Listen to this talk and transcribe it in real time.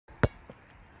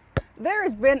There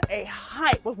has been a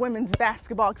hype with women's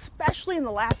basketball, especially in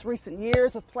the last recent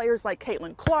years, with players like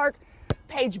Caitlin Clark,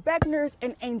 Paige Beckners,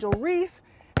 and Angel Reese.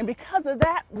 And because of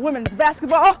that, women's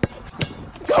basketball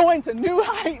is going to new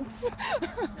heights.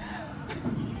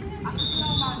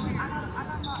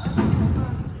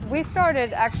 We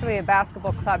started actually a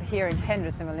basketball club here in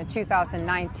Hendersonville in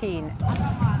 2019.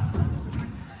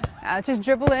 Just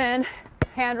dribble in,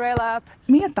 handrail up.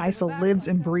 Mia Theisel lives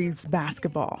and breathes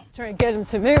basketball. Trying to get him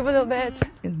to move a little bit.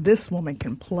 And this woman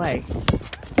can play.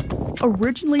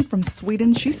 Originally from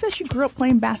Sweden, she says she grew up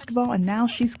playing basketball and now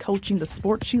she's coaching the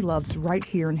sport she loves right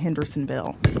here in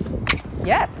Hendersonville.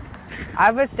 Yes,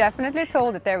 I was definitely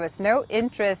told that there was no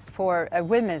interest for a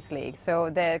women's league. So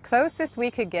the closest we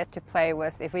could get to play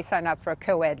was if we signed up for a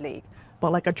co-ed league.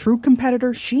 But like a true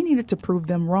competitor, she needed to prove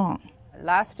them wrong.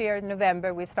 Last year in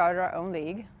November, we started our own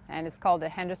league, and it's called the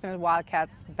Hendersonville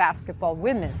Wildcats Basketball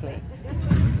Women's League.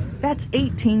 That's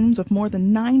 8 teams with more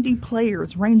than 90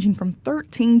 players ranging from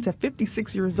 13 to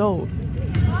 56 years old.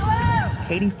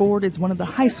 Katie Ford is one of the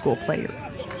high school players.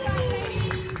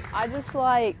 I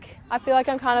feel like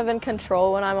I'm kind of in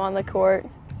control when I'm on the court.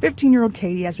 15-year-old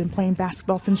Katie has been playing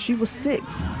basketball since she was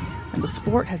 6, and the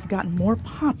sport has gotten more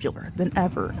popular than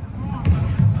ever.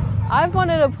 I've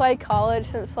wanted to play college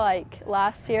since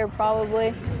last year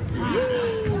probably,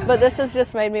 but this has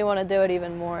just made me want to do it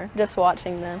even more, just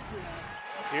watching them.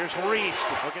 Here's Reese.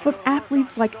 With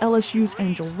athletes like LSU's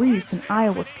Angel Reese and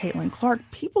Iowa's Caitlin Clark,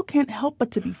 people can't help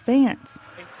but to be fans.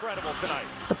 Incredible tonight.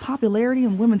 The popularity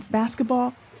in women's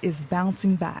basketball is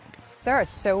bouncing back. There are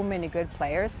so many good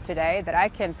players today that I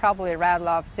can probably rattle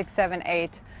off 6, 7,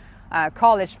 8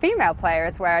 college female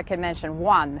players where I can mention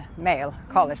one male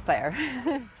college player.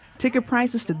 Ticket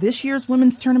prices to this year's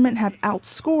women's tournament have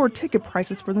outscored ticket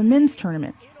prices for the men's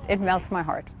tournament. It melts my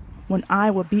heart. When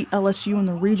Iowa beat LSU in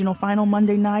the regional final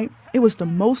Monday night, it was the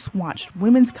most watched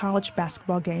women's college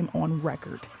basketball game on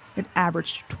record. It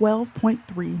averaged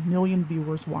 12.3 million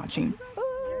viewers watching.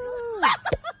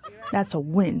 That's a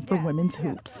win for women's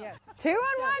hoops.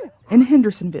 2-on-1. In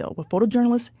Hendersonville with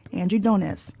photojournalist Angie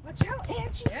Dones. Watch out,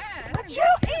 Angie. Yeah. Watch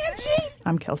out, Angie.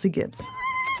 I'm Kelsey Gibbs.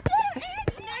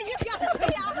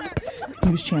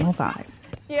 News Channel 5.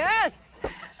 Yes.